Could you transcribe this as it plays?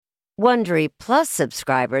Wondery Plus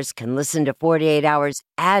subscribers can listen to 48 Hours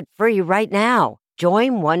ad-free right now.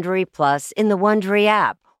 Join Wondery Plus in the Wondery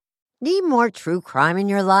app. Need more true crime in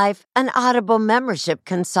your life? An Audible membership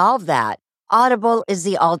can solve that. Audible is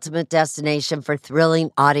the ultimate destination for thrilling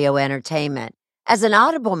audio entertainment. As an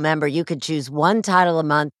Audible member, you can choose one title a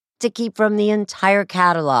month to keep from the entire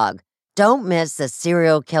catalog. Don't miss The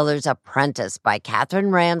Serial Killer's Apprentice by Katherine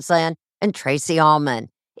Ramsland and Tracy Ullman.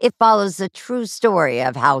 It follows the true story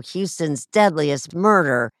of how Houston's deadliest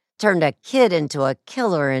murder turned a kid into a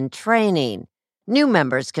killer in training. New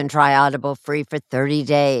members can try Audible free for 30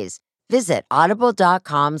 days. Visit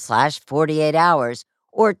audible.com/48 hours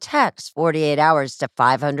or text 48 hours to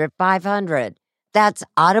 500-500. That's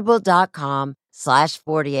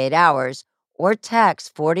audible.com/48 hours or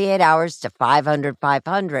text 48 hours to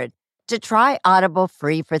 500-500 to try Audible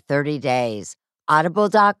free for 30 days.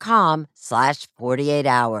 Audible.com/48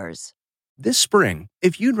 hours. This spring,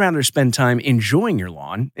 if you'd rather spend time enjoying your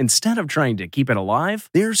lawn instead of trying to keep it alive,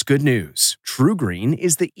 there's good news. True Green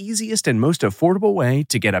is the easiest and most affordable way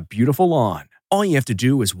to get a beautiful lawn. All you have to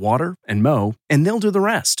do is water and mow, and they'll do the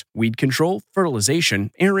rest. Weed control,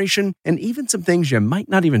 fertilization, aeration, and even some things you might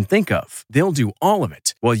not even think of. They'll do all of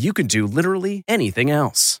it, while you can do literally anything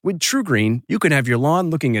else. With True Green, you can have your lawn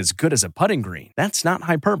looking as good as a putting green. That's not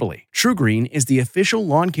hyperbole. True Green is the official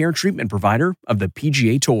lawn care treatment provider of the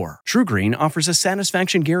PGA Tour. True Green offers a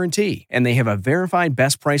satisfaction guarantee, and they have a verified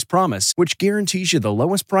best price promise, which guarantees you the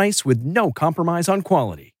lowest price with no compromise on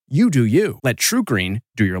quality. You do you. Let True Green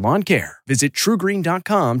do your lawn care. Visit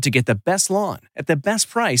TrueGreen.com to get the best lawn at the best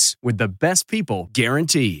price with the best people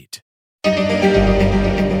guaranteed.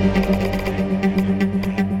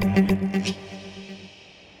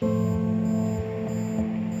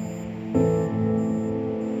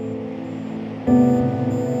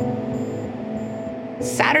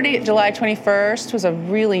 Saturday, July 21st was a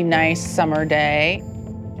really nice summer day.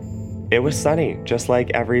 It was sunny, just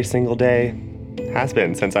like every single day has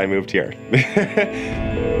been since I moved here.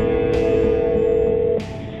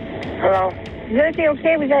 Hello? Is everything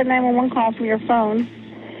okay? We got a 911 call from your phone.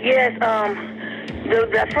 Yes,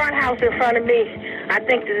 the front house in front of me, I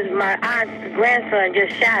think this is my aunt's grandson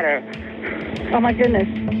just shattered. Oh, my goodness.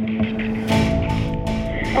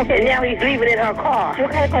 Okay. And now he's leaving in her car.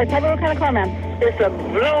 What kind of car? Tell me what kind of car, ma'am. It's a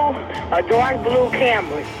dark blue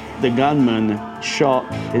Camry. The gunman shot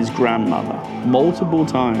his grandmother multiple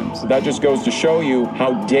times. That just goes to show you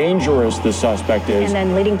how dangerous the suspect is. And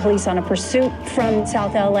then leading police on a pursuit from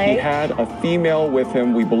South LA. He had a female with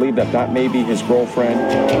him. We believe that may be his girlfriend.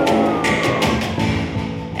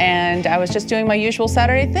 And I was just doing my usual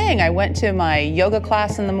Saturday thing. I went to my yoga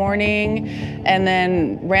class in the morning and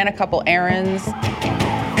then ran a couple errands.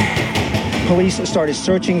 Police started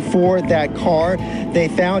searching for that car. They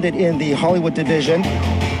found it in the Hollywood division.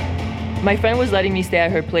 My friend was letting me stay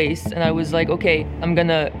at her place, and I was like, okay, I'm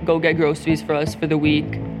gonna go get groceries for us for the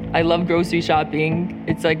week. I love grocery shopping.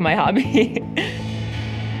 It's like my hobby.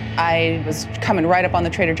 I was coming right up on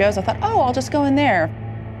the Trader Joe's. I thought, oh, I'll just go in there.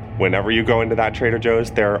 Whenever you go into that Trader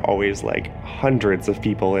Joe's, there are always like hundreds of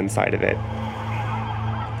people inside of it.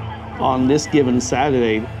 On this given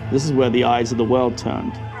Saturday, this is where the eyes of the world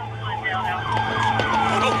turned.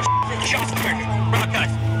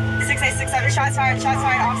 Shots fired,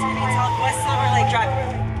 officer needs help, West Silver Lake Drive.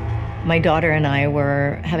 My daughter and I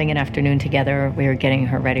were having an afternoon together. We were getting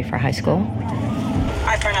her ready for high school. All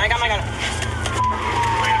right, Fernand, I got my gun.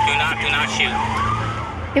 Do not shoot.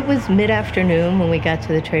 It was mid-afternoon when we got to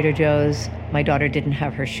the Trader Joe's. My daughter didn't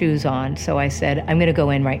have her shoes on, so I said, I'm gonna go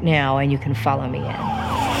in right now and you can follow me in.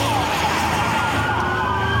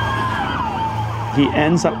 He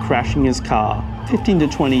ends up crashing his car 15 to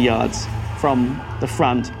 20 yards from the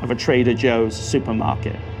front of a Trader Joe's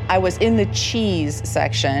supermarket. I was in the cheese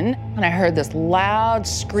section and I heard this loud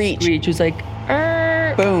screech. It was like,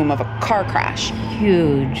 boom, of a car crash.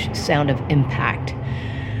 Huge sound of impact,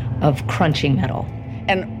 of crunching metal.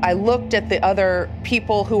 And I looked at the other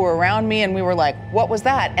people who were around me and we were like, what was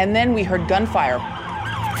that? And then we heard gunfire.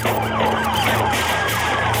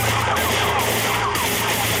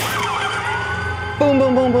 Boom,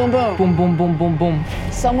 boom, boom, boom, boom. Boom, boom, boom, boom, boom.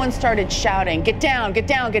 Someone started shouting, get down, get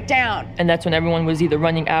down, get down. And that's when everyone was either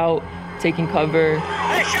running out, taking cover.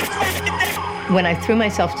 When I threw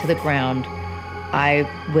myself to the ground, I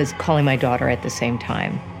was calling my daughter at the same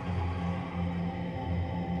time.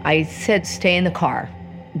 I said, stay in the car.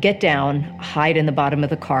 Get down, hide in the bottom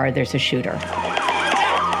of the car, there's a shooter.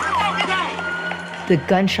 The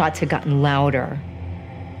gunshots had gotten louder.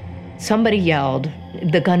 Somebody yelled,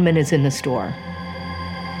 the gunman is in the store.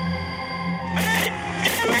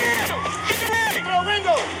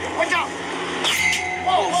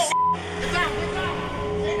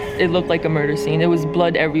 It looked like a murder scene. There was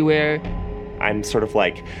blood everywhere. I'm sort of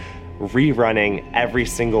like rerunning every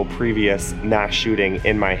single previous mass shooting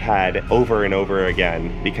in my head over and over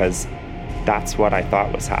again because that's what I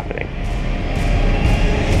thought was happening.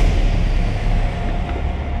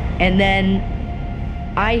 And then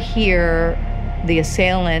I hear the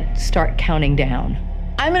assailant start counting down.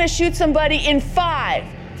 I'm gonna shoot somebody in 5,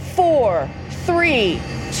 4, 3,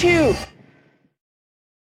 2.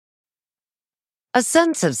 A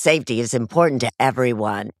sense of safety is important to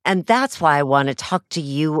everyone, and that's why I want to talk to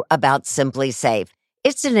you about Simply Safe.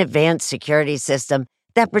 It's an advanced security system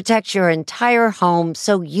that protects your entire home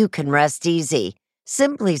so you can rest easy.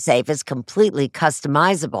 Simply Safe is completely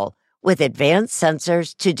customizable with advanced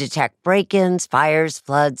sensors to detect break-ins, fires,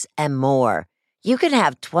 floods, and more. You can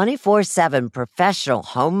have 24/7 professional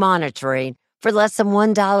home monitoring for less than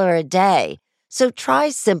 $1 a day. So try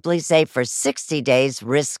Simply Safe for 60 days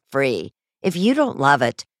risk-free. If you don't love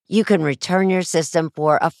it, you can return your system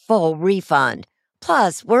for a full refund.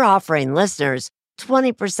 Plus, we're offering listeners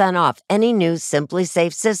 20% off any new Simply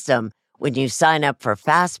Safe system when you sign up for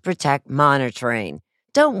Fast Protect monitoring.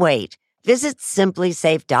 Don't wait. Visit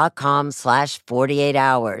simplysafe.com/48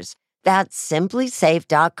 hours. That's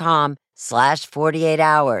simplysafe.com/48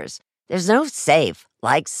 hours. There's no safe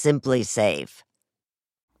like Simply Safe.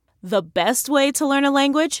 The best way to learn a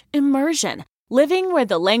language? Immersion. Living where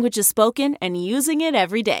the language is spoken and using it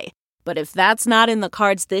every day. But if that's not in the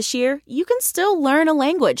cards this year, you can still learn a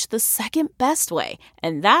language the second best way,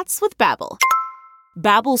 and that's with Babbel.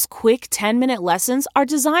 Babbel's quick 10-minute lessons are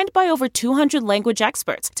designed by over 200 language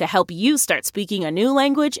experts to help you start speaking a new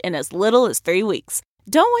language in as little as 3 weeks.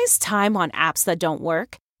 Don't waste time on apps that don't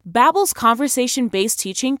work. Babbel's conversation-based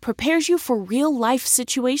teaching prepares you for real-life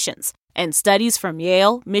situations. And studies from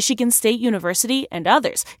Yale, Michigan State University, and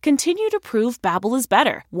others continue to prove Babbel is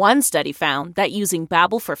better. One study found that using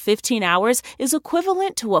Babbel for 15 hours is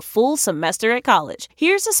equivalent to a full semester at college.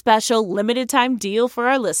 Here's a special limited-time deal for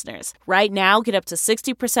our listeners. Right now, get up to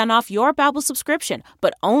 60% off your Babbel subscription,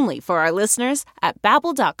 but only for our listeners at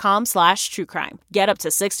Babbel.com/truecrime. Get up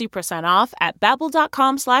to 60% off at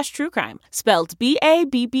Babbel.com/truecrime. Spelled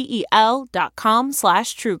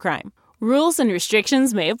BABBEL.com/truecrime. Rules and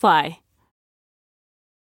restrictions may apply.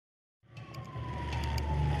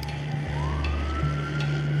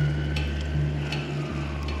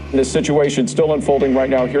 The situation still unfolding right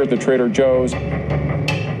now here at the Trader Joe's. We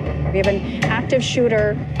have an active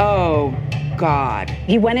shooter. Oh, God.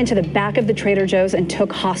 He went into the back of the Trader Joe's and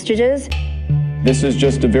took hostages. This is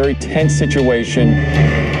just a very tense situation.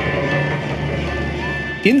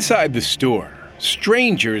 Inside the store,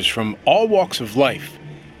 strangers from all walks of life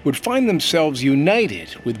would find themselves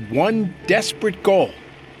united with one desperate goal: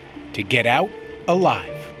 to get out alive.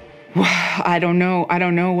 I don't know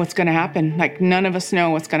what's going to happen. None of us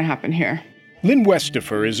know what's going to happen here. Lynn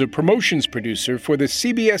Westifer is a promotions producer for the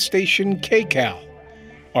CBS station KCAL.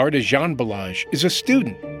 Arda Jean-Balage is a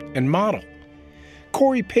student and model.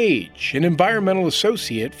 Corey Page, an environmental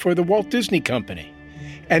associate for the Walt Disney Company.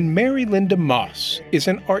 And Mary Linda Moss is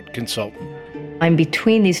an art consultant. I'm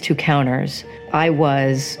between these two counters. I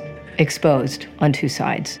was exposed on two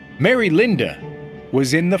sides. Mary Linda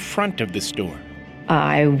was in the front of the store.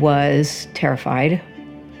 I was terrified.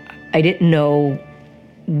 I didn't know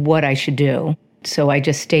what I should do, so I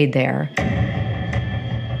just stayed there.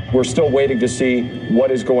 We're still waiting to see what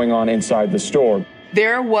is going on inside the store.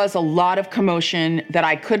 There was a lot of commotion that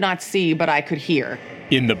I could not see, but I could hear.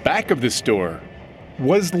 In the back of the store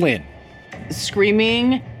was Lynn.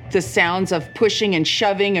 Screaming, the sounds of pushing and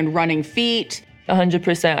shoving and running feet.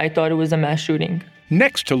 100%, I thought it was a mass shooting.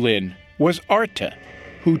 Next to Lynn was Arta,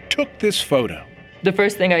 who took this photo. The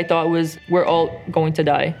first thing I thought was, we're all going to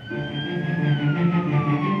die.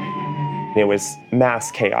 It was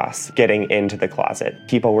mass chaos getting into the closet.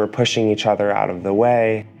 People were pushing each other out of the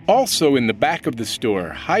way. Also in the back of the store,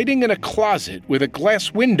 hiding in a closet with a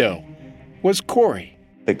glass window, was Corey.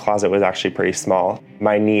 The closet was actually pretty small.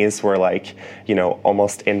 My knees were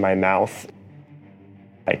almost in my mouth.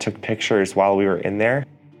 I took pictures while we were in there.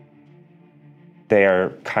 They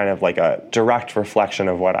are kind of like a direct reflection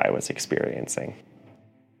of what I was experiencing.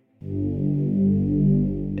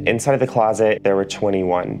 Inside of the closet, there were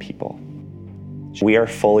 21 people. We are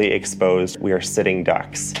fully exposed. We are sitting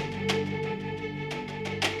ducks.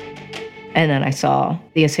 And then I saw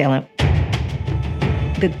the assailant.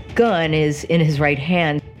 The gun is in his right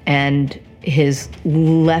hand, and his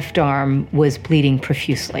left arm was bleeding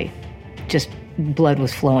profusely. Just blood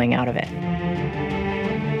was flowing out of it.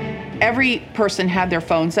 Every person had their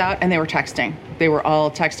phones out, and they were texting. They were all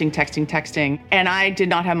texting, and I did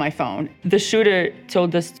not have my phone. The shooter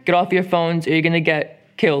told us, get off your phones or you're going to get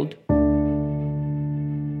killed.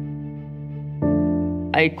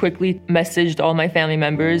 I quickly messaged all my family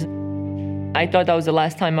members. I thought that was the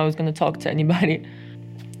last time I was going to talk to anybody.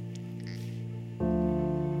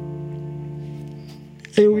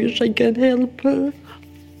 I wish I could help her.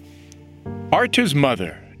 Arta's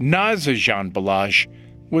mother, Naza Jean Balaj,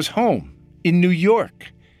 was home in New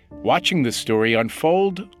York, watching the story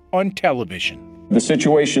unfold on television. The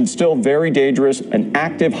situation's still very dangerous, an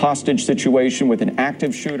active hostage situation with an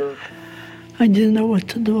active shooter. I didn't know what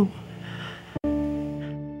to do.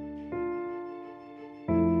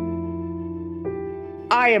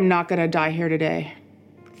 I am not going to die here today.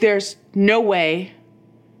 There's no way.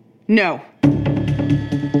 No.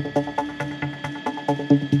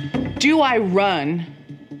 Do I run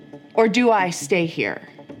or do I stay here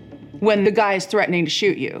when the guy is threatening to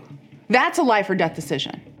shoot you? That's a life or death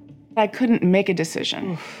decision. I couldn't make a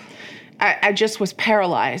decision. I just was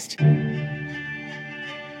paralyzed.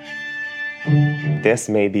 This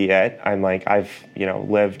may be it. I'm like, I've,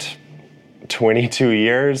 lived 22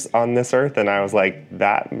 years on this earth, and I was like,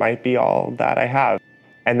 that might be all that I have.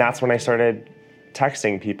 And that's when I started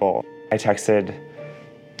texting people. I texted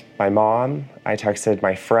my mom, I texted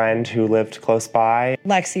my friend who lived close by.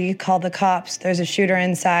 Lexi, call the cops. There's a shooter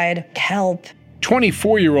inside. Help.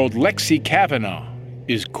 24-year-old Lexi Kavanaugh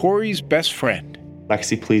is Corey's best friend.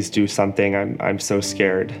 Lexi, please do something. I'm so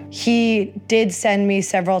scared. He did send me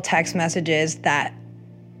several text messages that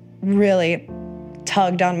really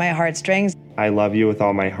tugged on my heartstrings. I love you with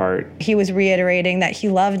all my heart. He was reiterating that he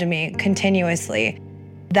loved me continuously.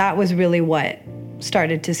 That was really what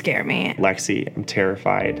started to scare me. Lexi, I'm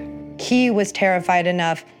terrified. He was terrified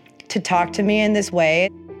enough to talk to me in this way.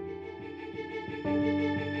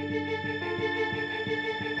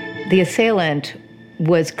 The assailant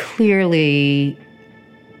was clearly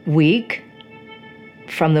weak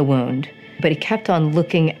from the wound, but he kept on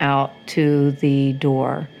looking out to the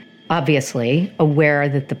door, obviously aware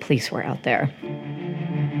that the police were out there.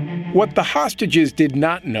 What the hostages did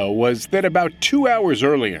not know was that about 2 hours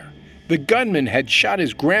earlier, the gunman had shot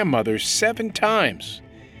his grandmother 7 times.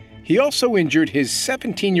 He also injured his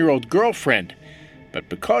 17-year-old girlfriend, but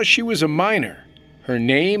because she was a minor, her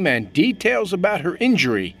name and details about her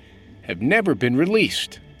injury have never been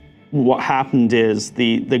released. What happened is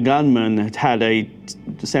the gunman had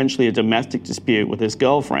essentially a domestic dispute with his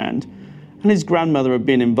girlfriend, and his grandmother had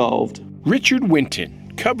been involved. Richard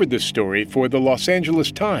Winton covered the story for the Los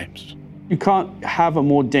Angeles Times. You can't have a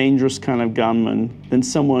more dangerous kind of gunman than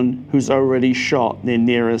someone who's already shot their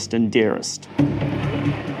nearest and dearest.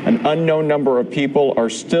 An unknown number of people are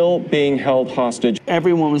still being held hostage.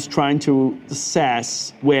 Everyone was trying to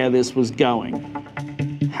assess where this was going.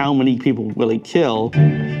 How many people will he kill?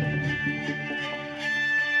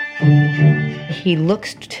 He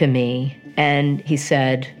looked to me and he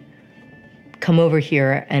said, "Come over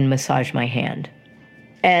here and massage my hand."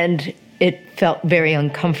 And it felt very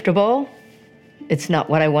uncomfortable. It's not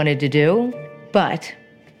what I wanted to do, but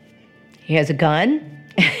he has a gun.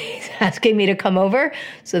 He's asking me to come over,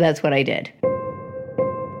 so that's what I did.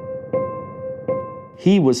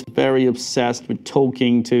 He was very obsessed with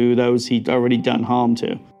talking to those he'd already done harm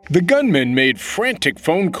to. The gunman made frantic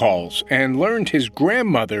phone calls and learned his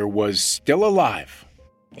grandmother was still alive.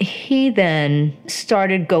 He then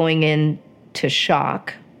started going into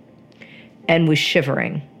shock and was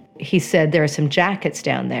shivering. He said, "There are some jackets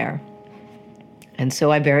down there." And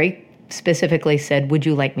so I very specifically said, "Would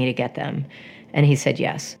you like me to get them?" And he said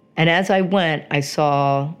yes. And as I went, I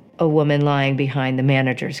saw a woman lying behind the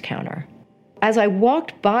manager's counter. As I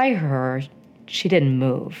walked by her, she didn't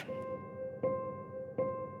move.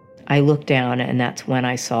 I looked down, and that's when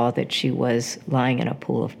I saw that she was lying in a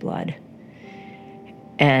pool of blood.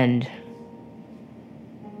 And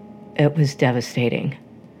it was devastating.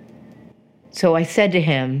 So I said to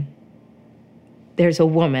him, "There's a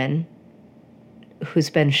woman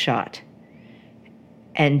who's been shot,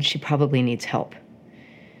 and she probably needs help."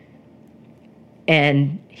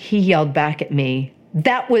 And he yelled back at me,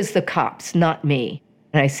 "That was the cops, not me."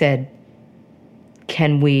 And I said,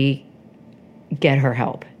 "Can we get her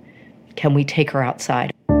help? Can we take her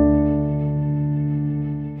outside?"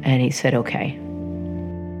 And he said, "Okay."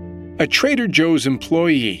 A Trader Joe's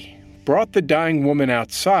employee brought the dying woman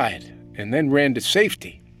outside and then ran to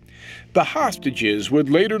safety. The hostages would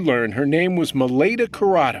later learn her name was Mileda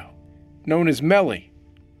Corrado, known as Melly,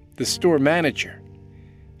 the store manager.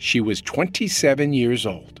 She was 27 years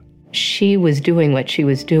old. She was doing what she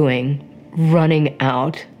was doing, running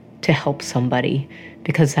out to help somebody,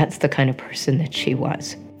 because that's the kind of person that she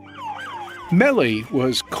was. Melly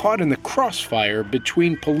was caught in the crossfire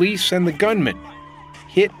between police and the gunman.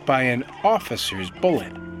 hit by an officer's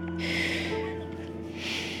bullet.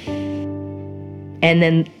 And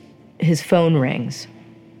then his phone rings.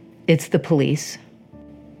 It's the police.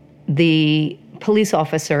 The police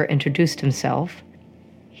officer introduced himself.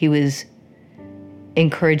 He was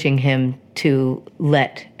encouraging him to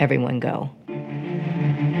let everyone go.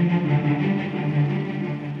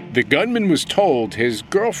 The gunman was told his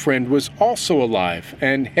girlfriend was also alive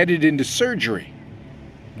and headed into surgery.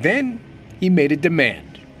 Then he made a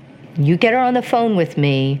demand. You get her on the phone with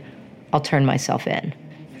me, I'll turn myself in.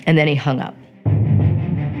 And then he hung up.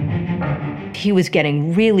 He was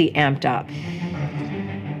getting really amped up.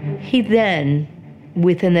 He then,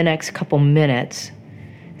 within the next couple minutes,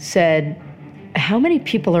 said, "How many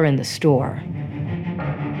people are in the store?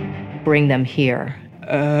 Bring them here."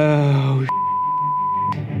 Oh,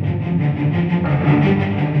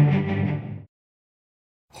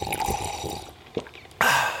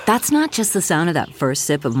 That's not just the sound of that first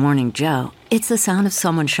sip of Morning Joe. It's the sound of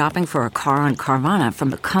someone shopping for a car on Carvana from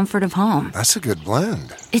the comfort of home. That's a good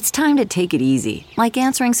blend. It's time to take it easy, like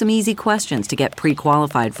answering some easy questions to get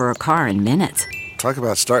pre-qualified for a car in minutes. Talk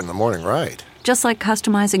about starting the morning right. Just like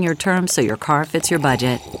customizing your terms so your car fits your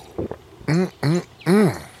budget.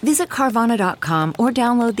 Visit Carvana.com or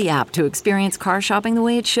download the app to experience car shopping the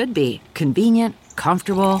way it should be. Convenient,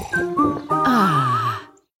 comfortable.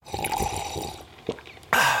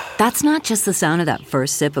 That's not just the sound of that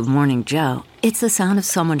first sip of Morning Joe. It's the sound of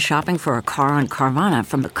someone shopping for a car on Carvana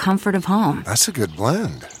from the comfort of home. That's a good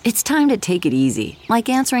blend. It's time to take it easy, like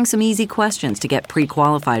answering some easy questions to get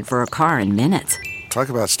pre-qualified for a car in minutes. Talk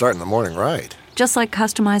about starting the morning right. Just like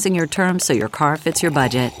customizing your terms so your car fits your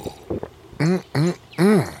budget.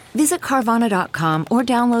 Visit Carvana.com or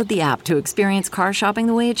download the app to experience car shopping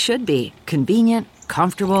the way it should be. Convenient,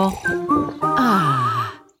 comfortable.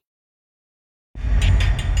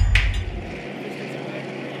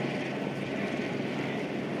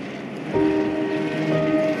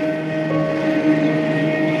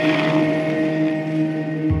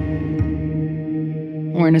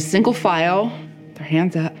 We're in a single file, their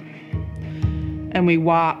hands up, and we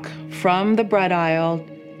walk from the bread aisle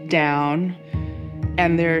down,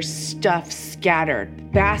 and there's stuff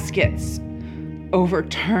scattered, baskets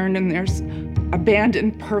overturned, and there's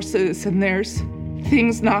abandoned purses, and there's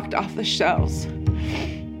things knocked off the shelves.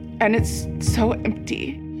 And it's so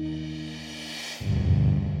empty.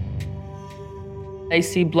 I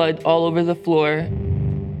see blood all over the floor.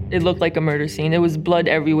 It looked like a murder scene. There was blood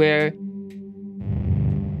everywhere.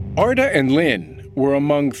 Arda and Lynn were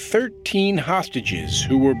among 13 hostages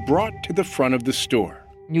who were brought to the front of the store.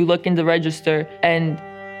 You look in the register, and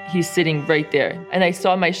he's sitting right there. And I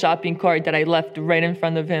saw my shopping cart that I left right in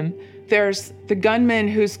front of him. There's the gunman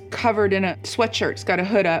who's covered in a sweatshirt, he's got a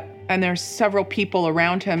hood up, and there's several people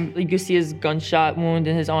around him. You can see his gunshot wound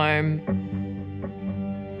in his arm.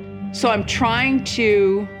 So I'm trying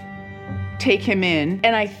to take him in,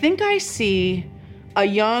 and I think I see a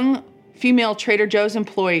young female Trader Joe's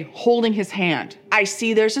employee holding his hand. I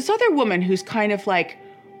see there's this other woman who's kind of like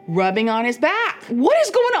rubbing on his back. What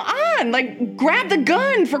is going on? Like, grab the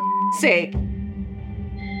gun for sake.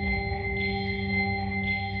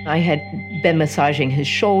 I had been massaging his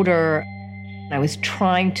shoulder. I was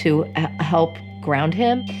trying to help ground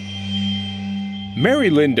him.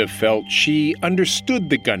 Mary Linda felt she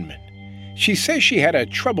understood the gunman. She says she had a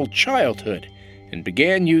troubled childhood and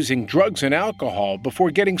began using drugs and alcohol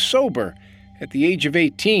before getting sober at the age of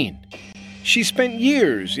 18. She spent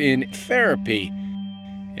years in therapy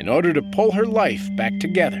in order to pull her life back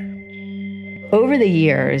together. Over the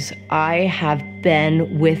years, I have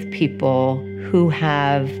been with people who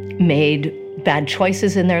have made bad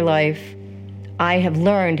choices in their life. I have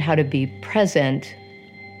learned how to be present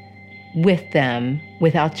with them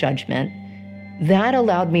without judgment. That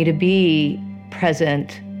allowed me to be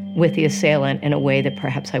present with the assailant in a way that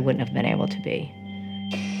perhaps I wouldn't have been able to be.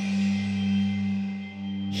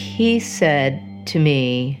 He said to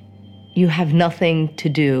me, "You have nothing to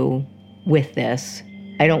do with this.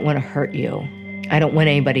 I don't want to hurt you. I don't want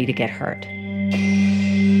anybody to get hurt."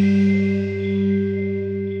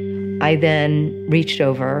 I then reached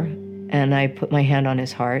over and I put my hand on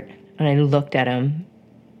his heart and I looked at him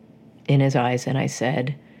in his eyes and I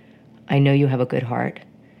said, "I know you have a good heart.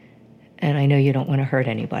 And I know you don't want to hurt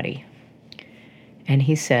anybody." And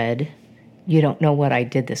he said, "You don't know what I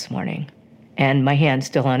did this morning." And my hand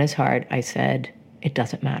still on his heart, I said, "It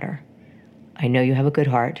doesn't matter. I know you have a good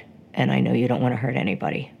heart, and I know you don't want to hurt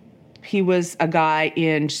anybody." He was a guy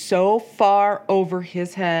in so far over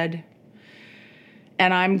his head.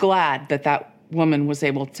 And I'm glad that that woman was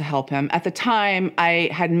able to help him. At the time, I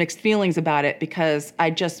had mixed feelings about it because I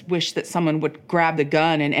just wished that someone would grab the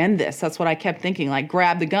gun and end this. That's what I kept thinking, like,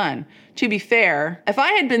 grab the gun. To be fair, if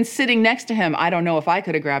I had been sitting next to him, I don't know if I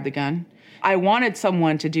could have grabbed the gun. I wanted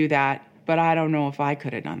someone to do that, but I don't know if I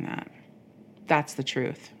could have done that. That's the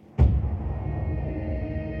truth.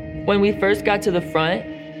 When we first got to the front,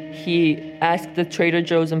 he asked the Trader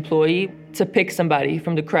Joe's employee to pick somebody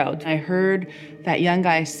from the crowd. I heard that young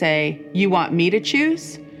guy say, "You want me to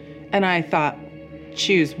choose?" And I thought,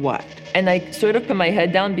 choose what? And I sort of put my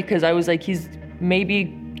head down because I was like, he's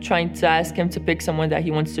maybe trying to ask him to pick someone that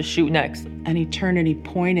he wants to shoot next. And he turned and he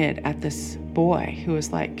pointed at this boy who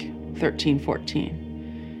was like 13,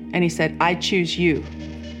 14. And he said, "I choose you."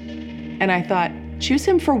 And I thought, choose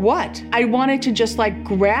him for what? I wanted to just like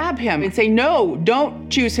grab him and say, "No, don't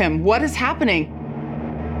choose him. What is happening?"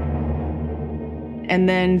 And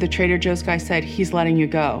then the Trader Joe's guy said, "He's letting you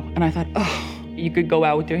go." And I thought, oh. You could go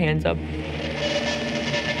out with your hands up.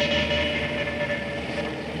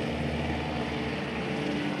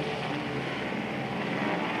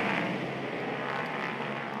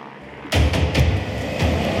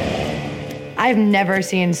 I've never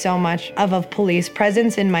seen so much of a police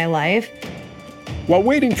presence in my life. While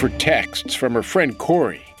waiting for texts from her friend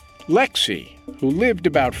Corey, Lexi, who lived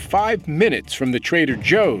about 5 minutes from the Trader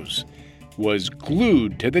Joe's, was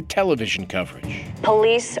glued to the television coverage.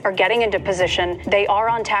 Police are getting into position. They are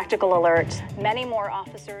on tactical alert. Many more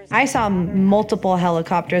officers. I saw multiple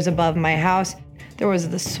helicopters above my house. There was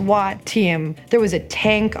the SWAT team. There was a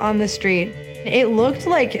tank on the street. It looked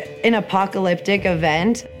like an apocalyptic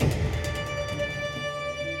event.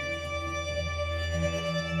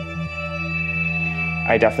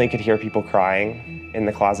 I definitely could hear people crying in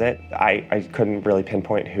the closet. I couldn't really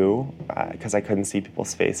pinpoint who, because I couldn't see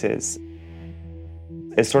people's faces.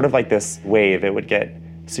 It's sort of like this wave. It would get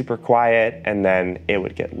super quiet, and then it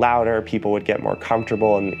would get louder. People would get more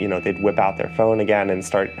comfortable, and they'd whip out their phone again and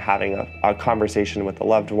start having a conversation with a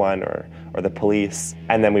loved one or the police.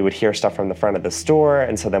 And then we would hear stuff from the front of the store,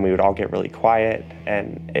 and so then we would all get really quiet,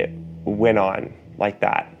 and it went on like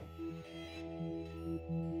that.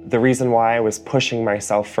 The reason why I was pushing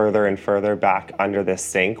myself further and further back under this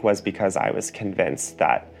sink was because I was convinced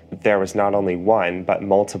that there was not only one, but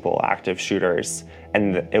multiple active shooters,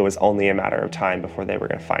 and it was only a matter of time before they were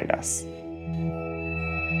going to find us.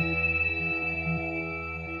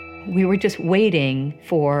 We were just waiting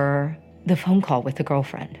for the phone call with the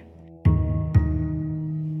girlfriend.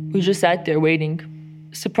 We just sat there waiting.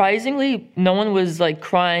 Surprisingly, no one was like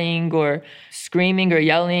crying or screaming or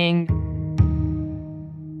yelling.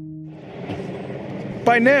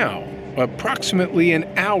 By now, approximately an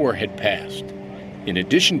hour had passed. In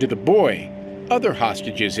addition to the boy, other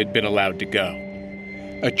hostages had been allowed to go.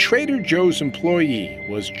 A Trader Joe's employee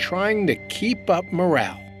was trying to keep up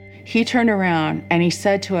morale. He turned around and he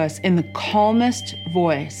said to us in the calmest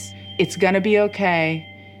voice, "It's gonna be okay.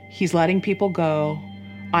 He's letting people go.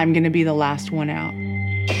 I'm gonna be the last one out."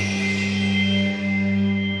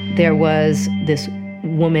 There was this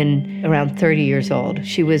woman around 30 years old.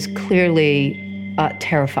 She was clearly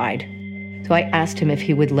terrified. So I asked him if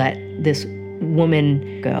he would let this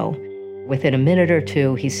woman go. Within a minute or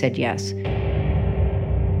two, he said yes.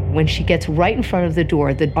 When she gets right in front of the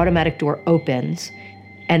door, the automatic door opens,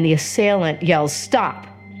 and the assailant yells, "Stop!"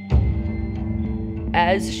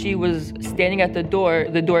 As she was standing at the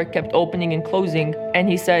door kept opening and closing, and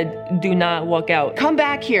he said, "Do not walk out. "Come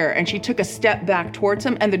back here." And she took a step back towards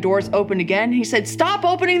him, and the doors opened again. He said, "Stop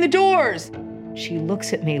opening the doors!" She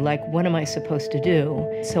looks at me like, what am I supposed to do?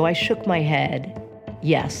 So I shook my head,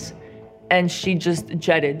 yes. And she just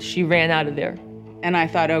jetted. She ran out of there. And I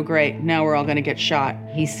thought, oh great, now we're all gonna get shot.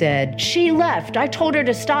 He said, "She left. I told her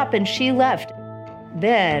to stop and she left."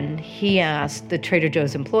 Then he asked the Trader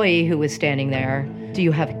Joe's employee who was standing there, "Do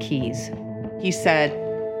you have keys?" He said,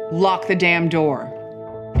 "Lock the damn door."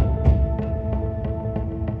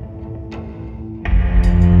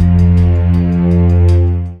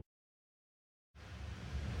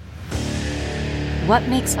 What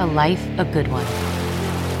makes a life a good one?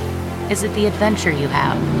 Is it the adventure you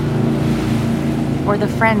have? Or the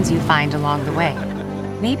friends you find along the way?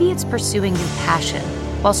 Maybe it's pursuing your passion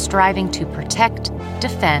while striving to protect,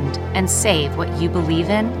 defend, and save what you believe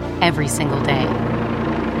in every single day.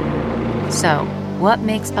 So, what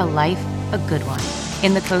makes a life a good one?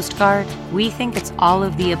 In the Coast Guard, we think it's all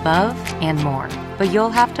of the above and more, but you'll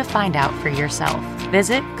have to find out for yourself.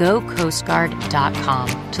 Visit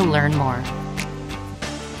gocoastguard.com to learn more.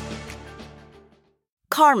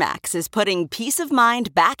 CarMax is putting peace of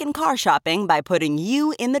mind back in car shopping by putting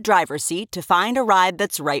you in the driver's seat to find a ride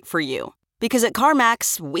that's right for you. Because at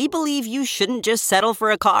CarMax, we believe you shouldn't just settle for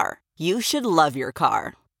a car. You should love your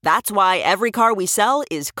car. That's why every car we sell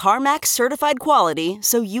is CarMax certified quality,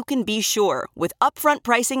 so you can be sure with upfront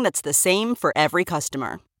pricing that's the same for every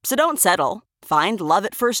customer. So don't settle. Find love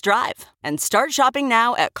at first drive and start shopping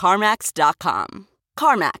now at CarMax.com.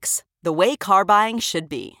 CarMax, the way car buying should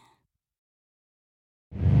be.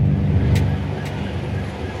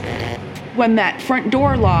 When that front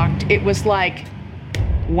door locked, it was like,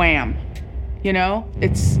 wham. You know,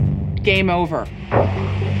 it's game over.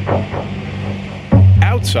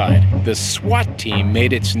 Outside, the SWAT team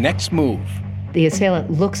made its next move. The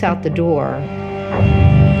assailant looks out the door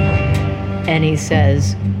and he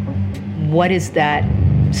says, "What is that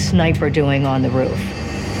sniper doing on the roof?"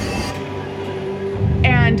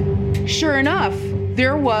 And sure enough,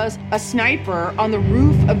 there was a sniper on the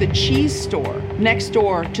roof of the cheese store next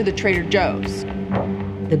door to the Trader Joe's.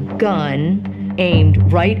 The gun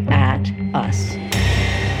aimed right at us.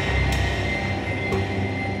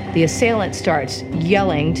 The assailant starts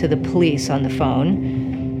yelling to the police on the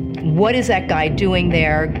phone, "What is that guy doing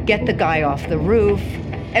there? Get the guy off the roof."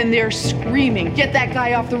 And they're screaming, "Get that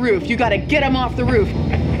guy off the roof. You gotta get him off the roof."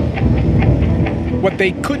 What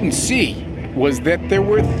they couldn't see was that there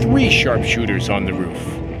were 3 sharpshooters on the roof.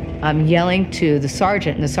 I'm yelling to the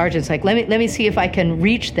sergeant, and the sergeant's like, let me see if I can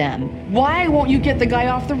reach them. "Why won't you get the guy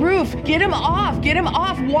off the roof? Get him off, get him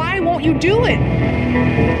off. Why won't you do it?"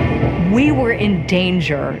 We were in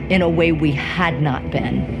danger in a way we had not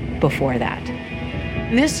been before that.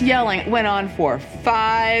 This yelling went on for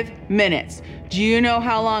 5 minutes. Do you know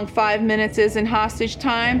how long 5 minutes is in hostage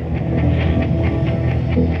time?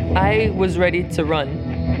 I was ready to run.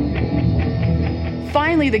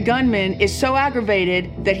 Finally, the gunman is so aggravated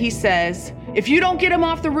that he says, "If you don't get him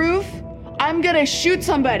off the roof, I'm gonna shoot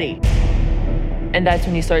somebody." And that's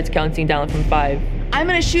when he starts counting down from 5. "I'm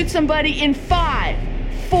gonna shoot somebody in 5,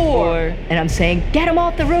 4. And I'm saying, "Get him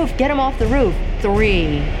off the roof, get him off the roof."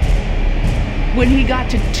 3. When he got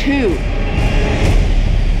to 2,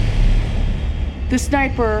 the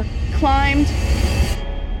sniper climbed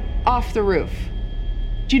off the roof.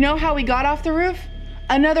 Do you know how he got off the roof?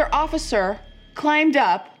 Another officer climbed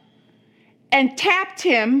up and tapped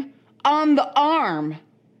him on the arm.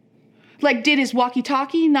 Like, did his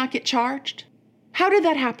walkie-talkie not get charged? How did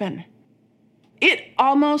that happen? It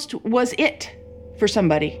almost was it for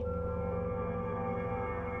somebody.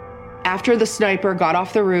 After the sniper got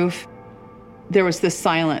off the roof, there was this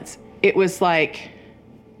silence. It was like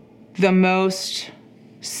the most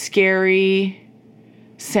scary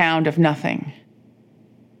sound of nothing.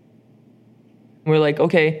 We're like,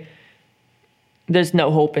 okay, there's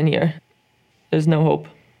no hope in here. There's no hope.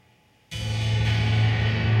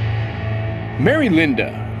 Mary Linda,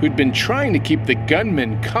 who'd been trying to keep the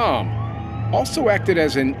gunman calm, also acted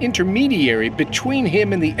as an intermediary between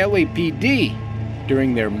him and the LAPD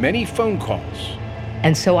during their many phone calls.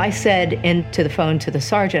 And so I said into the phone to the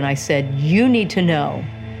sergeant, I said, "You need to know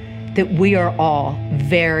that we are all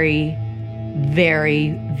very,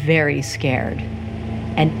 very, very scared.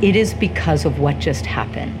 And it is because of what just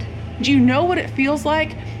happened." Do you know what it feels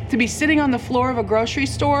like to be sitting on the floor of a grocery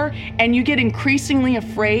store and you get increasingly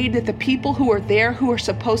afraid that the people who are there who are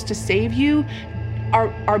supposed to save you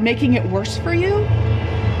are making it worse for you?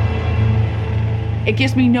 It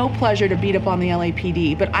gives me no pleasure to beat up on the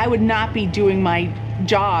LAPD, but I would not be doing my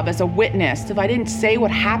job as a witness if I didn't say what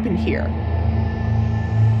happened here.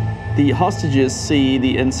 The hostages see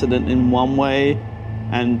the incident in one way,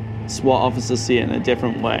 and SWAT officers see it in a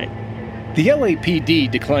different way. The LAPD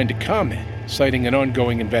declined to comment, citing an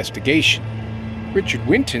ongoing investigation. Richard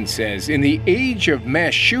Winton says in the age of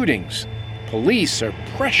mass shootings, police are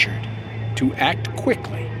pressured to act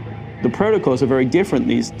quickly. The protocols are very different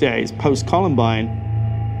these days. Post-Columbine,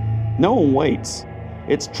 no one waits.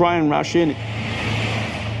 It's try and rush in.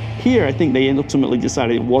 Here, I think they ultimately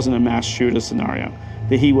decided it wasn't a mass shooter scenario,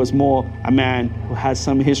 that he was more a man who has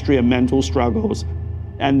some history of mental struggles.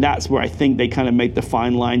 And that's where I think they kind of make the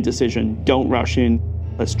fine line decision. Don't rush in.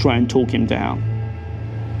 Let's try and talk him down.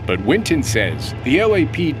 But Winton says the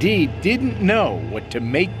LAPD didn't know what to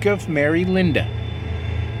make of Mary Linda.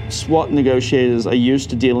 SWAT negotiators are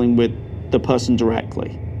used to dealing with the person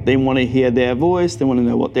directly. They want to hear their voice. They want to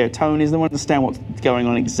know what their tone is. They want to understand what's going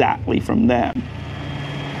on exactly from them.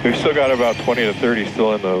 We've still got about 20 to 30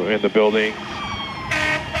 still in the building.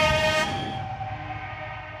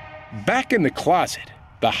 Back in the closet,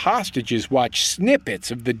 the hostages watch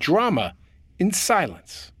snippets of the drama in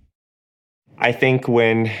silence. I think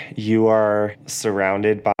when you are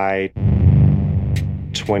surrounded by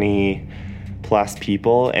 20 plus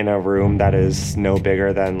people in a room that is no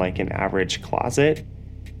bigger than like an average closet,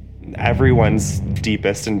 Everyone's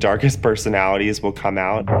deepest and darkest personalities will come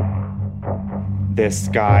out. This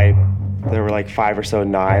guy, there were like 5 or so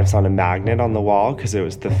knives on a magnet on the wall because it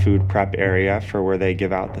was the food prep area for where they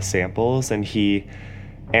give out the samples. And he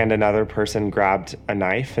and another person grabbed a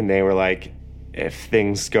knife and they were like, if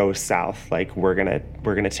things go south, like we're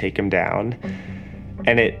gonna take him down.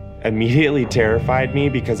 And it immediately terrified me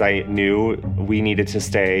because I knew we needed to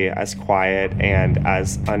stay as quiet and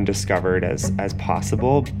as undiscovered as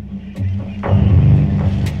possible.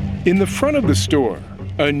 In the front of the store,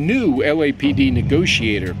 a new LAPD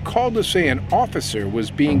negotiator called to say an officer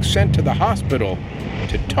was being sent to the hospital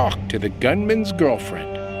to talk to the gunman's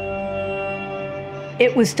girlfriend.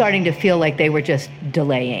 It was starting to feel like they were just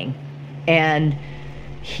delaying, and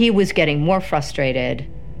he was getting more frustrated.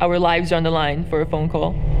 Our lives are on the line for a phone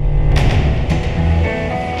call.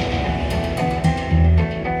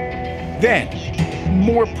 Then,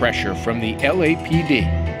 more pressure from the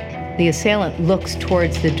LAPD. The assailant looks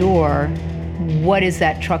towards the door. What is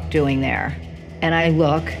that truck doing there? And I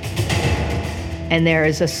look, and there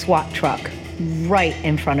is a SWAT truck right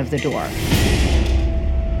in front of the door.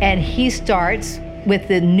 And he starts with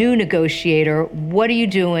the new negotiator, what are you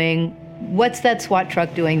doing? What's that SWAT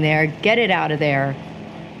truck doing there? Get it out of there.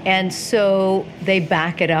 And so they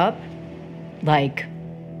back it up like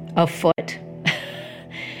a foot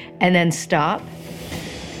and then stop.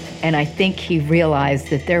 And I think he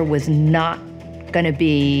realized that there was not going to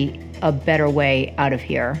be a better way out of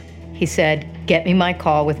here. He said, get me my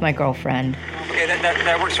call with my girlfriend. Okay,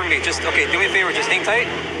 that works for me. Just, okay, do me a favor, just hang tight.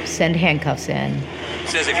 Send handcuffs in.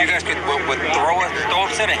 Says if you guys could throw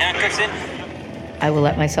a set of handcuffs in. I will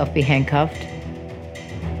let myself be handcuffed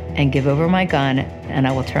and give over my gun, and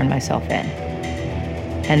I will turn myself in.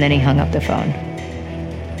 And then he hung up the phone.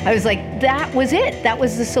 I was like, that was it. That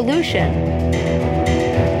was the solution.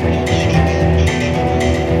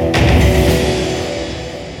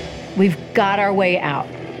 We've got our way out.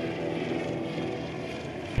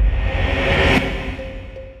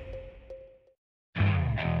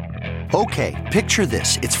 Okay, picture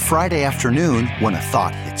this. It's Friday afternoon when a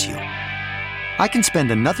thought hits you. I can spend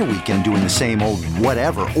another weekend doing the same old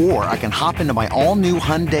whatever, or I can hop into my all-new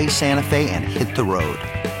Hyundai Santa Fe and hit the road.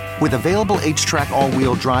 With available H-Track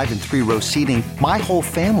all-wheel drive and 3-row seating, my whole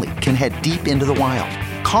family can head deep into the wild.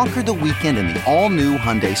 Conquer the weekend in the all-new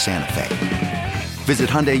Hyundai Santa Fe. Visit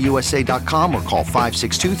HyundaiUSA.com or call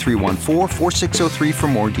 562-314-4603 for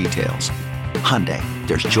more details. Hyundai,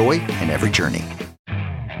 there's joy in every journey.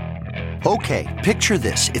 Okay, picture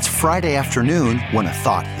this. It's Friday afternoon when a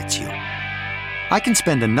thought hits you. I can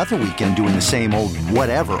spend another weekend doing the same old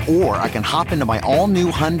whatever, or I can hop into my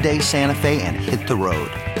all-new Hyundai Santa Fe and hit the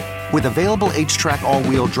road. With available H-Track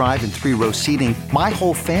all-wheel drive and 3-row seating, my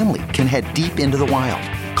whole family can head deep into the wild.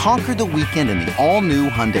 Conquer the weekend in the all-new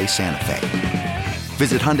Hyundai Santa Fe.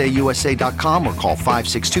 Visit HyundaiUSA.com or call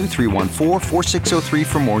 562-314-4603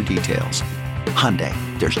 for more details. Hyundai,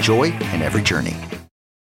 there's joy in every journey.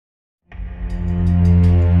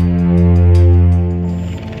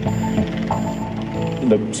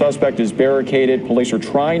 The suspect is barricaded. Police are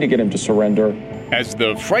trying to get him to surrender. As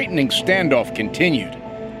the frightening standoff continued,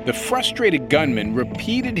 the frustrated gunman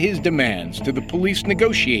repeated his demands to the police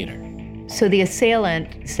negotiator. So the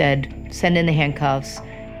assailant said, send in the handcuffs,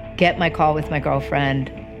 get my call with my girlfriend,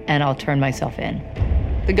 and I'll turn myself in.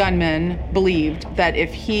 The gunman believed that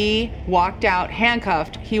if he walked out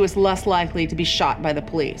handcuffed, he was less likely to be shot by the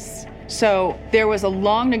police. So there was a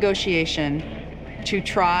long negotiation to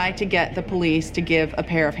try to get the police to give a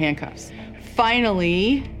pair of handcuffs.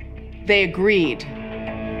 Finally, they agreed.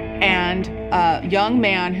 And a young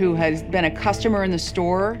man who has been a customer in the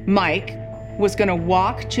store, Mike, was gonna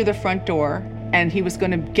walk to the front door and he was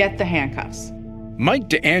gonna get the handcuffs. Mike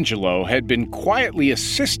DeAngelo had been quietly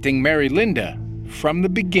assisting Mary Linda from the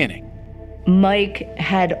beginning. Mike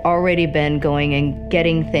had already been going and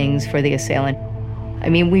getting things for the assailant. I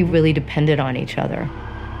mean, we really depended on each other.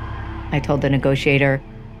 I told the negotiator,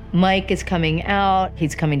 Mike is coming out,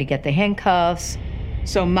 he's coming to get the handcuffs.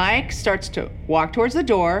 So Mike starts to walk towards the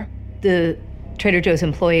door. The Trader Joe's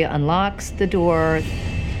employee unlocks the door.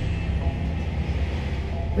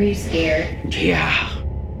 Were you scared? Yeah.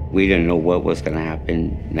 We didn't know what was going to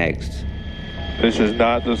happen next. This is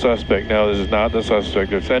not the suspect. No, this is not the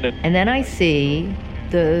suspect. Defendant. And then I see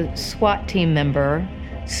the SWAT team member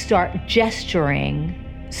start gesturing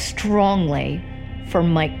strongly for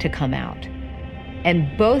Mike to come out.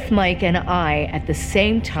 And both Mike and I, at the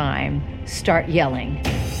same time, start yelling,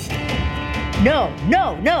 no,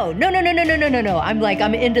 no, no, no, no, no, no, no, no, no, no.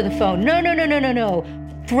 I'm into the phone. No, no, no, no, no, no.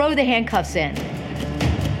 Throw the handcuffs in.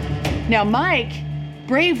 Now, Mike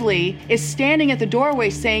bravely is standing at the doorway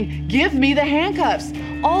saying, "Give me the handcuffs."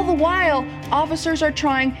 All the while, officers are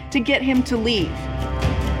trying to get him to leave.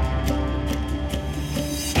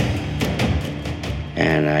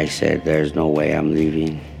 And I said, there's no way I'm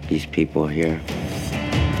leaving these people here.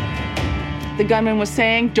 The gunman was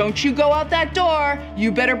saying, "Don't you go out that door.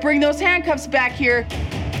 You better bring those handcuffs back here."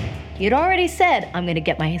 He'd already said, I'm gonna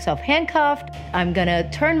get myself handcuffed, I'm gonna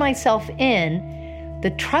turn myself in. The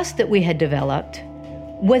trust that we had developed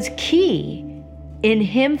was key in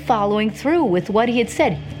him following through with what he had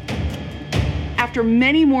said. After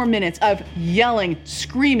many more minutes of yelling,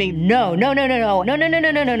 screaming, no, no, no, no, no, no, no, no,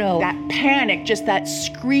 no, no, no, no. That panic, just that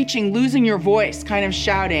screeching, losing your voice, kind of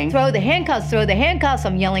shouting. Throw the handcuffs,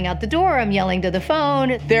 I'm yelling out the door, I'm yelling to the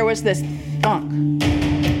phone. There was this thunk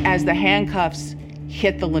as the handcuffs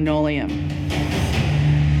hit the linoleum.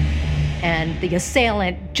 And the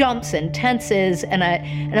assailant jumps and tenses, and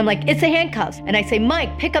I'm like, it's the handcuffs. And I say,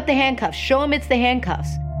 Mike, pick up the handcuffs, show him it's the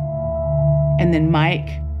handcuffs. And then Mike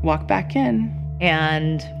walked back in.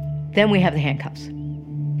 And then we have the handcuffs.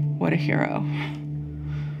 What a hero.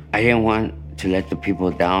 I didn't want to let the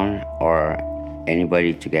people down or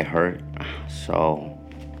anybody to get hurt, so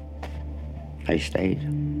I stayed.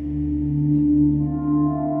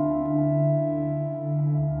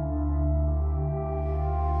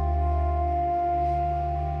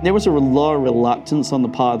 There was a lot of reluctance on the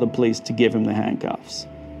part of the police to give him the handcuffs.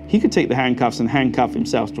 He could take the handcuffs and handcuff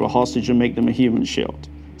himself to a hostage and make them a human shield.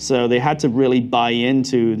 So they had to really buy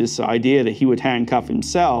into this idea that he would handcuff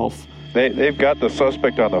himself. They've got the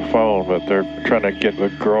suspect on the phone, but they're trying to get the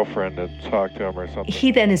girlfriend to talk to him or something.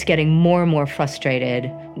 He then is getting more and more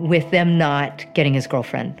frustrated with them not getting his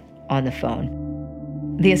girlfriend on the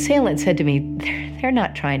phone. The assailant said to me, they're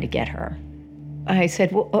not trying to get her. I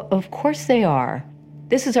said, well, of course they are.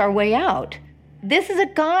 This is our way out. This is a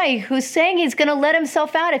guy who's saying he's gonna let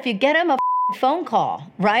himself out if you get him a phone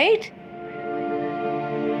call, right?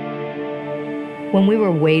 When we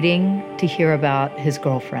were waiting to hear about his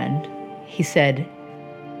girlfriend, he said,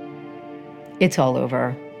 it's all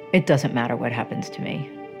over. It doesn't matter what happens to me.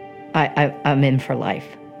 I'm in for life.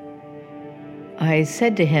 I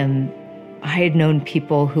said to him, I had known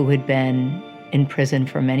people who had been in prison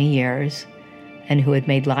for many years and who had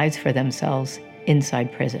made lives for themselves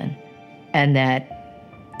inside prison, and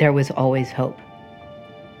that there was always hope.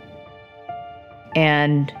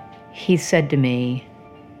 And he said to me,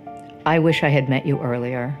 I wish I had met you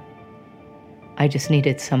earlier. I just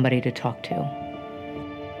needed somebody to talk to.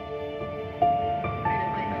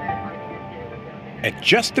 At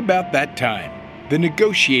just about that time, the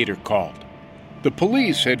negotiator called. The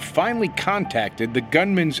police had finally contacted the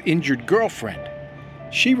gunman's injured girlfriend.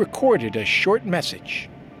 She recorded a short message.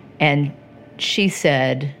 And she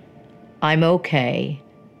said, I'm okay,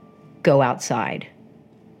 go outside.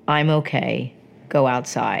 I'm okay, go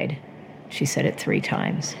outside. She said it 3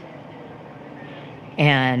 times.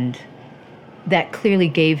 And that clearly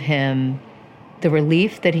gave him the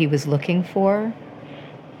relief that he was looking for.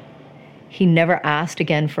 He never asked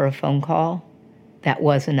again for a phone call. That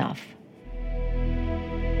was enough.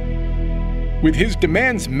 With his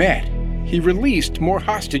demands met, he released more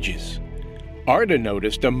hostages. Arda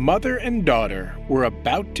noticed a mother and daughter were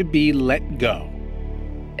about to be let go.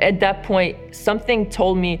 At that point, something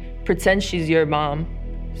told me, pretend she's your mom.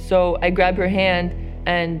 So I grab her hand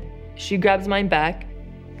and she grabs mine back.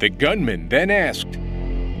 The gunman then asked,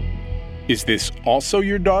 is this also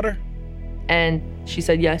your daughter? And she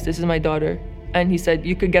said, yes, this is my daughter. And he said,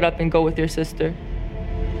 you could get up and go with your sister.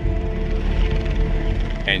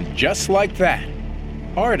 And just like that,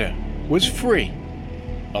 Arda was free,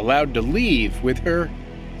 allowed to leave with her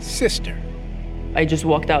sister. I just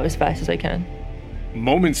walked out as fast as I can.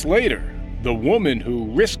 Moments later, the woman who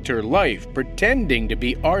risked her life pretending to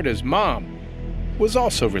be Arda's mom was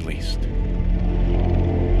also released.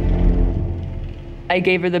 I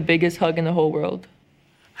gave her the biggest hug in the whole world.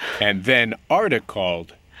 And then Arda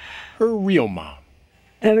called her real mom.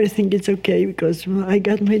 Everything is okay because I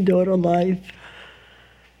got my daughter alive.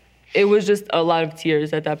 It was just a lot of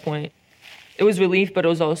tears at that point. It was relief, but it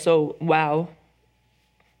was also, wow.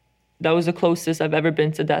 That was the closest I've ever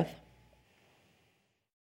been to death.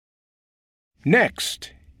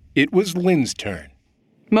 Next, it was Lynn's turn.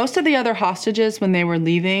 Most of the other hostages, when they were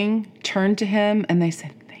leaving, turned to him and they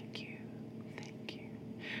said, thank you, thank you.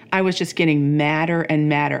 I was just getting madder and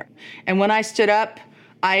madder. And when I stood up,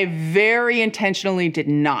 I very intentionally did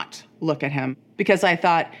not look at him because I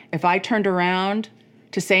thought if I turned around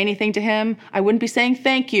to say anything to him, I wouldn't be saying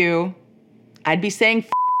thank you. I'd be saying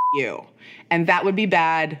F you. And that would be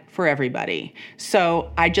bad for everybody.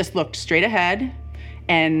 So I just looked straight ahead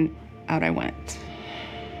and out I went.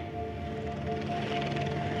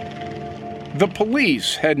 The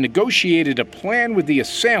police had negotiated a plan with the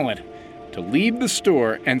assailant to leave the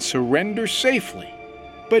store and surrender safely.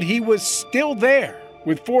 But he was still there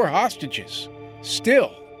with 4 hostages,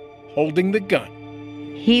 still holding the gun.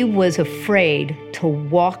 He was afraid to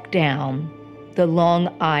walk down the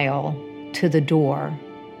long aisle to the door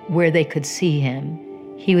where they could see him.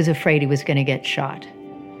 He was afraid he was going to get shot.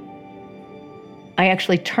 I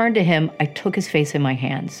actually turned to him. I took his face in my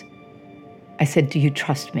hands. I said, "Do you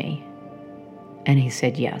trust me?" And he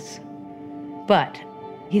said, "Yes." But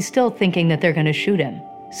he's still thinking that they're going to shoot him.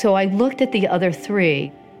 So I looked at the other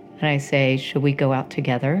 3 and I say, "Should we go out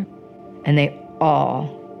together?" And they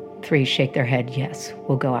all 3 shake their head, "Yes,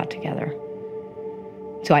 we'll go out together."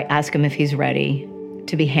 So I ask him if he's ready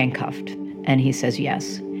to be handcuffed, and he says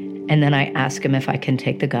yes. And then I ask him if I can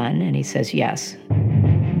take the gun, and he says yes.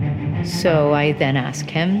 So I then ask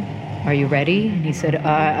him, "Are you ready?" And he said,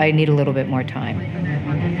 I need a little bit more time."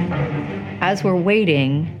 As we're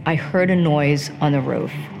waiting, I heard a noise on the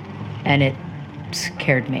roof, and it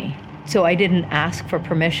scared me. So I didn't ask for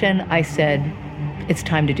permission. I said, "It's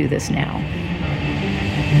time to do this now."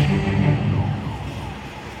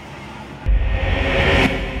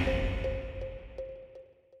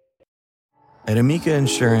 At Amica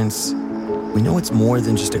Insurance, we know it's more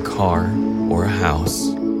than just a car or a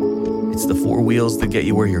house. It's the 4 wheels that get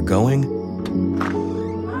you where you're going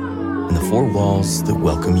and the 4 walls that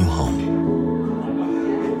welcome you home.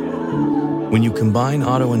 When you combine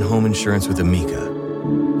auto and home insurance with Amica,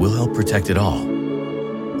 we'll help protect it all.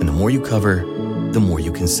 And the more you cover, the more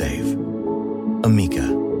you can save.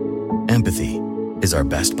 Amica. Empathy is our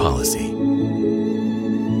best policy.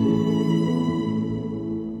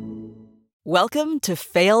 Welcome to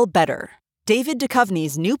Fail Better, David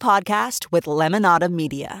Duchovny's new podcast with Lemonada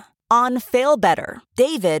Media. On Fail Better,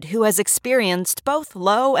 David, who has experienced both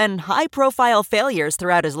low and high-profile failures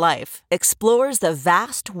throughout his life, explores the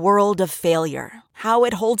vast world of failure, how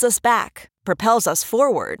it holds us back, propels us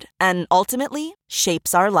forward, and ultimately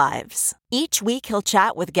shapes our lives. Each week he'll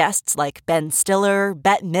chat with guests like Ben Stiller,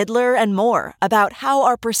 Bette Midler, and more about how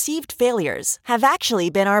our perceived failures have actually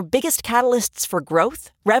been our biggest catalysts for growth,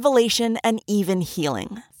 revelation, and even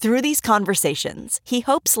healing. Through these conversations, he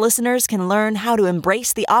hopes listeners can learn how to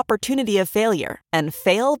embrace the opportunity of failure and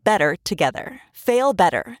fail better together. Fail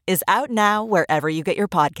Better is out now wherever you get your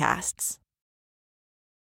podcasts.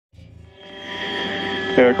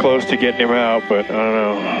 They're close to getting him out, but I don't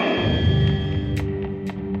know.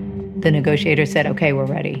 The negotiator said, "Okay, we're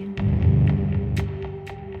ready."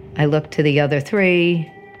 I look to the other 3.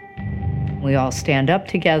 We all stand up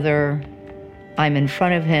together. I'm in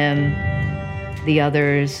front of him. The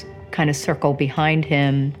others kind of circle behind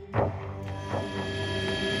him.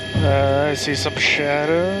 I see some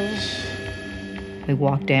shadows. We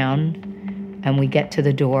walk down and we get to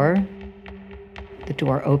the door. The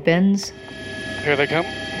door opens. Here they come.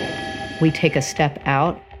 We take a step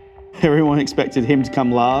out. Everyone expected him to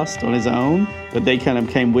come last on his own, but they kind of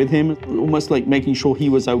came with him, almost like making sure he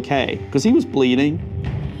was okay, because he was bleeding.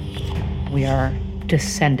 We are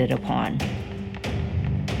descended upon.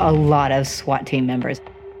 A lot of SWAT team members.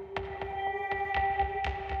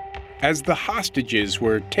 As the hostages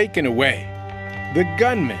were taken away, the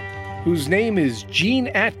gunman, whose name is Gene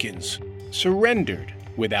Atkins, surrendered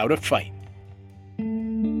without a fight.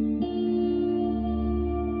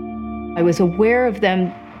 I was aware of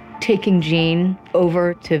them taking Gene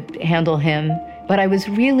over to handle him, but I was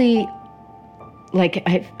really like,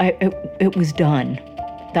 it was done.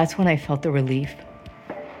 That's when I felt the relief.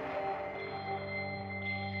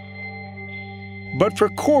 But for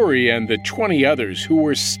Corey and the 20 others who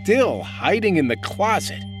were still hiding in the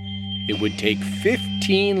closet, it would take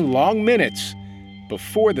 15 long minutes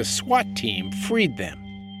before the SWAT team freed them.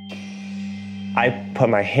 I put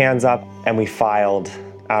my hands up and we filed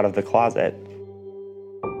out of the closet.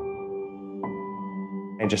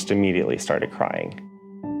 I just immediately started crying.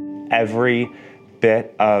 Every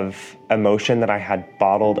bit of emotion that I had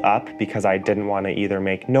bottled up because I didn't want to either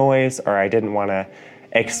make noise or I didn't want to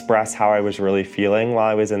express how I was really feeling while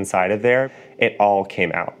I was inside of there, it all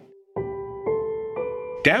came out.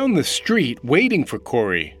 Down the street, waiting for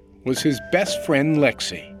Corey, was his best friend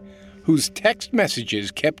Lexi, whose text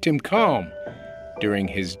messages kept him calm during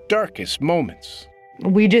his darkest moments.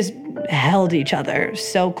 We just held each other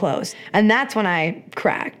so close. And that's when I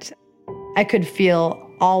cracked. I could feel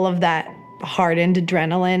all of that hardened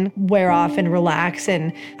adrenaline wear off and relax.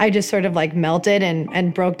 And I just sort of like melted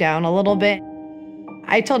and broke down a little bit.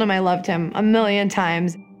 I told him I loved him a million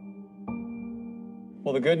times.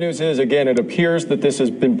 Well, the good news is, again, it appears that this has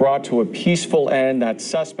been brought to a peaceful end. That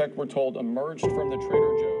suspect, we're told, emerged from the Trader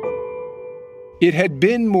Joe's. It had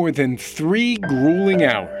been more than 3 grueling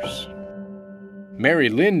hours. Mary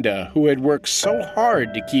Linda, who had worked so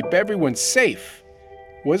hard to keep everyone safe,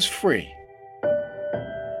 was free.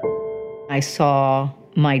 I saw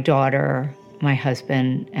my daughter, my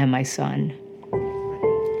husband, and my son.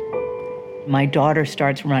 My daughter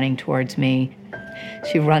starts running towards me.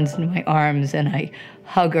 She runs into my arms, and I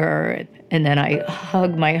hug her, and then I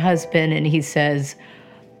hug my husband, and he says,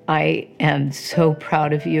 "I am so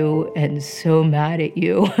proud of you and so mad at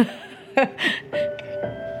you."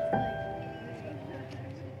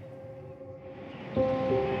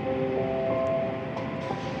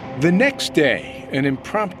 The next day, an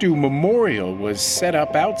impromptu memorial was set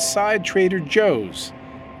up outside Trader Joe's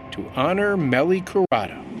to honor Melly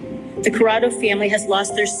Corrado. The Corrado family has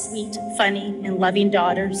lost their sweet, funny, and loving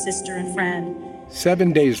daughter, sister, and friend.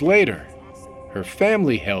 7 days later, her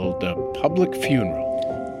family held a public funeral.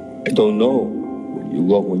 I don't know where you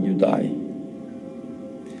go when you die,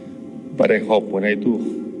 but I hope when I do,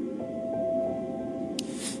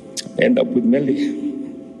 I end up with Melly.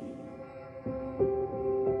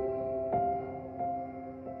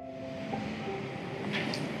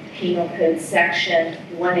 Penal Code Section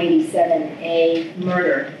 187A,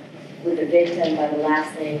 murder, with the victim by the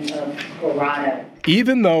last name of Corrado.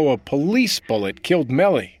 Even though a police bullet killed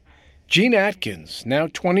Melly, Jean Atkins, now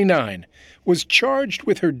 29, was charged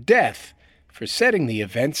with her death for setting the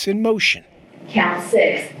events in motion. Count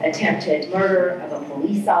 6, attempted murder of a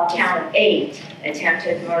police officer. Count 8,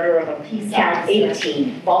 attempted murder of a peace officer. Count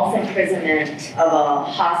 18, false imprisonment of a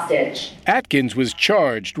hostage. Atkins was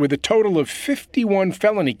charged with a total of 51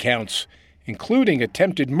 felony counts, including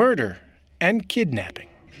attempted murder and kidnapping.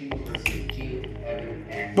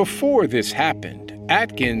 Before this happened,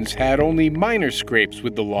 Atkins had only minor scrapes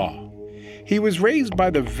with the law. He was raised by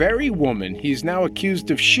the very woman he's now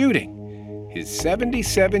accused of shooting, his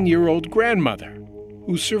 77-year-old grandmother,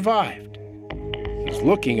 who survived. He's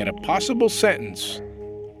looking at a possible sentence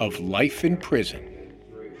of life in prison.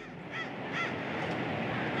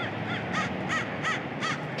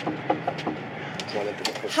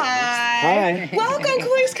 Hi. Welcome.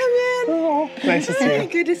 Please come in. Oh, nice to see you.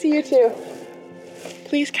 Good to see you too.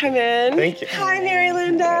 Please come in. Thank you. Hi, Mary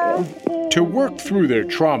Linda. To work through their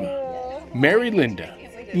trauma, Mary Linda,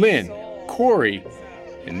 Lynn, Corey,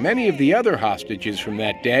 and many of the other hostages from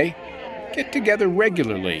that day get together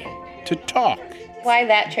regularly to talk. Why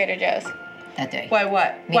that Trader Joe's? That day. Why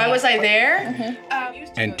what? Why was I there?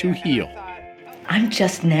 And to heal. I'm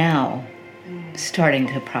just now starting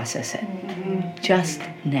to process it. Just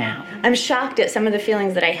now. I'm shocked at some of the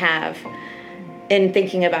feelings that I have in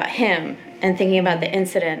thinking about him and thinking about the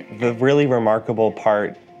incident. The really remarkable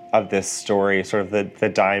part of this story, sort of the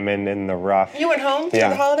diamond in the rough. You went home for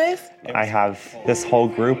the holidays? I have this whole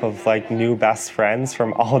group of new best friends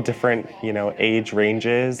from all different, age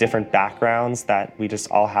ranges, different backgrounds that we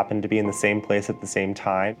just all happen to be in the same place at the same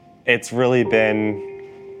time. It's really been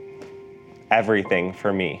everything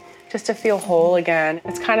for me. Just to feel whole again,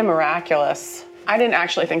 it's kind of miraculous. I didn't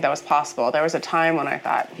actually think that was possible. There was a time when I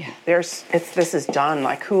thought, this is done.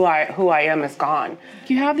 Who I am is gone.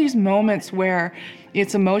 You have these moments where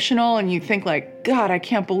it's emotional and you think God, I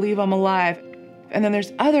can't believe I'm alive. And then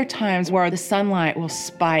there's other times where the sunlight will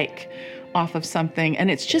spike off of something and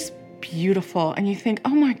it's just beautiful. And you think,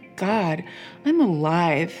 oh my God, I'm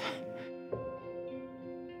alive.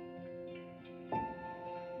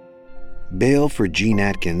 Bail for Jean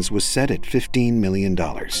Atkins was set at $15 million.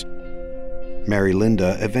 Mary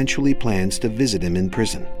Linda eventually plans to visit him in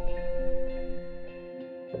prison.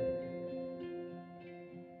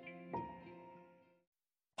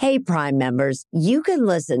 Hey, Prime members, you can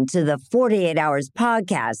listen to the 48 Hours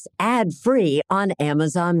podcast ad-free on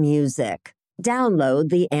Amazon Music. Download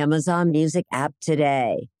the Amazon Music app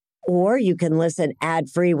today. Or you can listen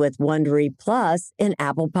ad-free with Wondery Plus in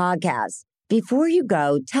Apple Podcasts. Before you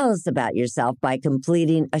go, tell us about yourself by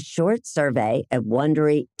completing a short survey at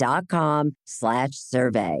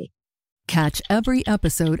Wondery.com/survey. Catch every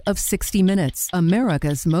episode of 60 Minutes,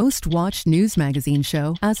 America's most watched news magazine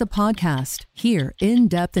show, as a podcast. Hear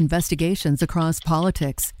in-depth investigations across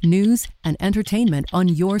politics, news, and entertainment on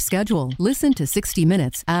your schedule. Listen to 60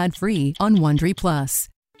 Minutes ad-free on Wondery Plus.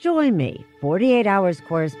 Join me, 48 Hours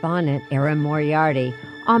correspondent Erin Moriarty,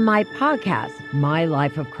 on my podcast, My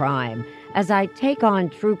Life of Crime, as I take on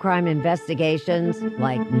true crime investigations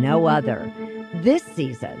like no other. This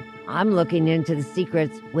season, I'm looking into the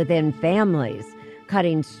secrets within families,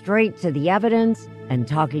 cutting straight to the evidence and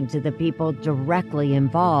talking to the people directly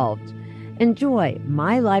involved. Enjoy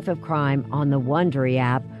My Life of Crime on the Wondery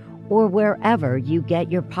app or wherever you get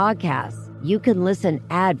your podcasts. You can listen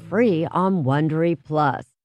ad-free on Wondery Plus.